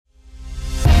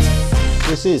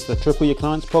This is the Triple Your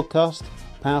Clients podcast,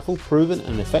 powerful, proven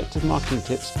and effective marketing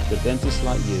tips for dentists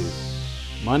like you.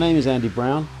 My name is Andy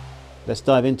Brown. Let's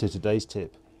dive into today's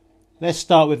tip. Let's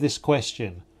start with this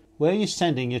question. Where are you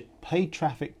sending your paid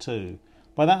traffic to?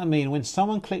 By that I mean when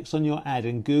someone clicks on your ad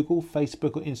in Google,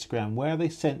 Facebook or Instagram, where are they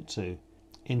sent to?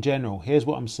 In general, here's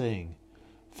what I'm seeing.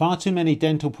 Far too many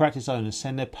dental practice owners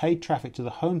send their paid traffic to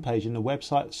the homepage and the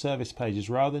website service pages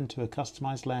rather than to a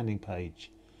customized landing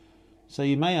page. So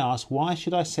you may ask, why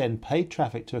should I send paid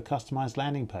traffic to a customized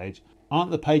landing page?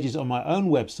 Aren't the pages on my own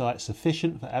website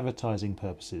sufficient for advertising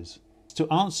purposes? To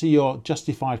answer your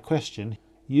justified question,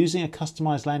 using a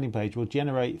customized landing page will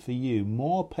generate for you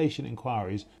more patient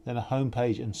inquiries than a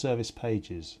homepage and service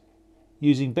pages.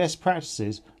 Using best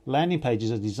practices, landing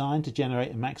pages are designed to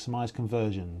generate and maximize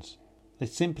conversions. They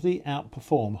simply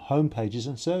outperform home pages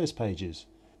and service pages.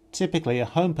 Typically, a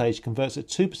home page converts at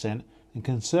 2% and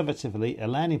conservatively, a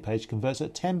landing page converts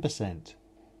at 10%.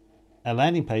 A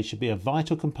landing page should be a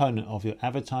vital component of your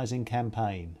advertising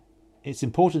campaign. It's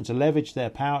important to leverage their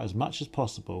power as much as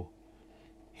possible.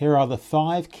 Here are the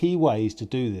 5 key ways to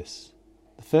do this.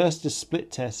 The first is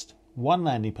split test one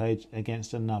landing page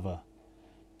against another.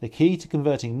 The key to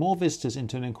converting more visitors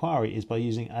into an inquiry is by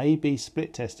using A/B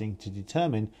split testing to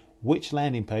determine which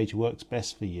landing page works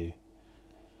best for you.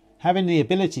 Having the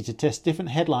ability to test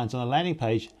different headlines on a landing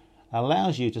page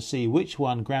allows you to see which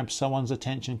one grabs someone's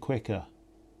attention quicker.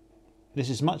 This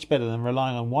is much better than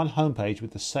relying on one homepage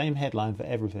with the same headline for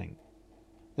everything.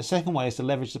 The second way is to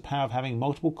leverage the power of having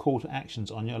multiple call to actions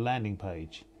on your landing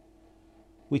page.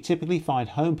 We typically find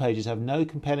home pages have no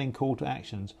compelling call to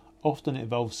actions. Often it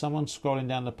involves someone scrolling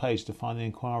down the page to find the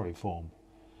inquiry form.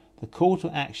 The call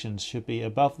to actions should be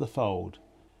above the fold.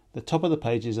 The top of the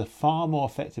page is a far more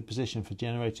effective position for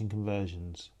generating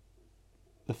conversions.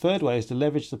 The third way is to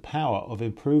leverage the power of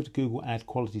improved Google Ad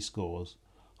quality scores.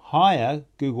 Higher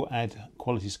Google Ad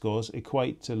quality scores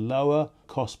equate to lower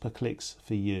cost per clicks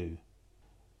for you.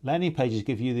 Landing pages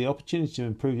give you the opportunity to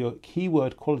improve your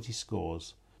keyword quality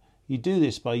scores. You do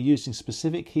this by using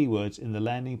specific keywords in the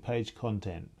landing page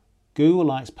content. Google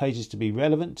likes pages to be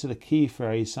relevant to the key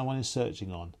phrase someone is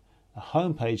searching on. A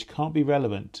home page can't be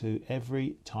relevant to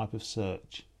every type of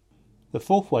search. The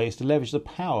fourth way is to leverage the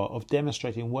power of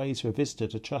demonstrating ways for a visitor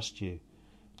to trust you.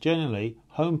 Generally,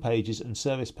 home pages and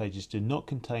service pages do not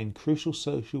contain crucial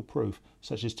social proof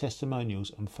such as testimonials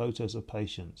and photos of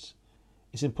patients.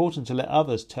 It's important to let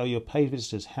others tell your paid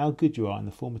visitors how good you are in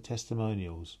the form of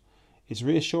testimonials. It's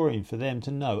reassuring for them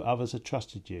to know others have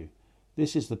trusted you.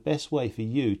 This is the best way for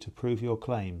you to prove your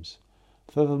claims.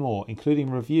 Furthermore, including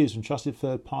reviews from trusted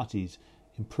third parties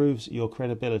improves your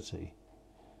credibility.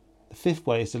 The fifth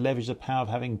way is to leverage the power of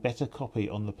having better copy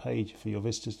on the page for your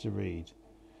visitors to read.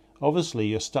 Obviously,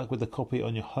 you're stuck with the copy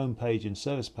on your home page and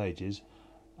service pages.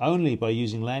 Only by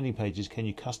using landing pages can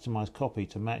you customize copy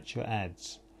to match your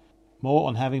ads. More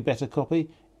on having better copy.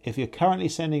 If you're currently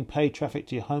sending paid traffic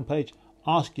to your homepage,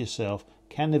 ask yourself,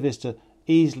 can the visitor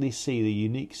easily see the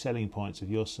unique selling points of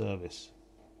your service?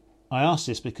 I ask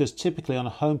this because typically on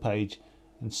a homepage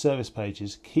and service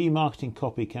pages, key marketing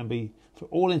copy can be, for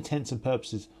all intents and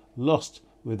purposes, lost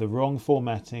with the wrong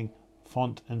formatting,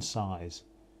 font and size.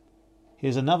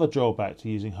 Here's another drawback to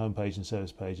using homepage and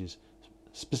service pages.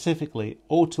 Specifically,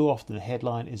 all too often the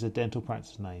headline is a dental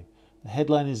practice name. The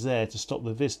headline is there to stop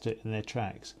the visitor in their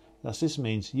tracks. Thus this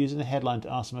means using the headline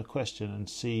to ask them a question and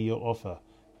see your offer.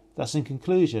 Thus in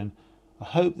conclusion, I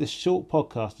hope this short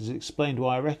podcast has explained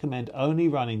why I recommend only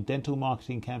running dental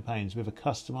marketing campaigns with a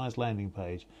customized landing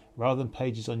page rather than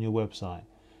pages on your website.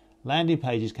 Landing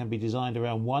pages can be designed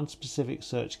around one specific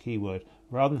search keyword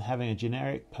rather than having a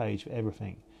generic page for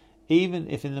everything. Even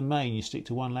if in the main you stick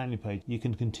to one landing page, you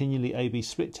can continually A/B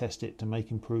split test it to make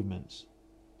improvements.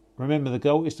 Remember, the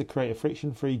goal is to create a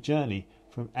friction-free journey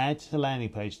from ad to landing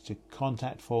page to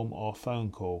contact form or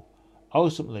phone call.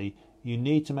 Ultimately, you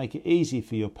need to make it easy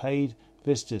for your paid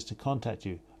visitors to contact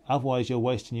you, otherwise you're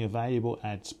wasting your valuable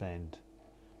ad spend.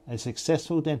 A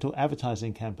successful dental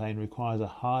advertising campaign requires a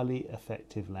highly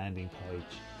effective landing page.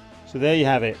 So there you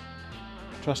have it.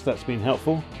 Trust that's been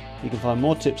helpful. You can find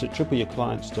more tips at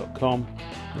tripleyourclients.com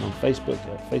and on Facebook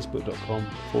at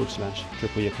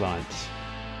facebook.com/tripleyourclients.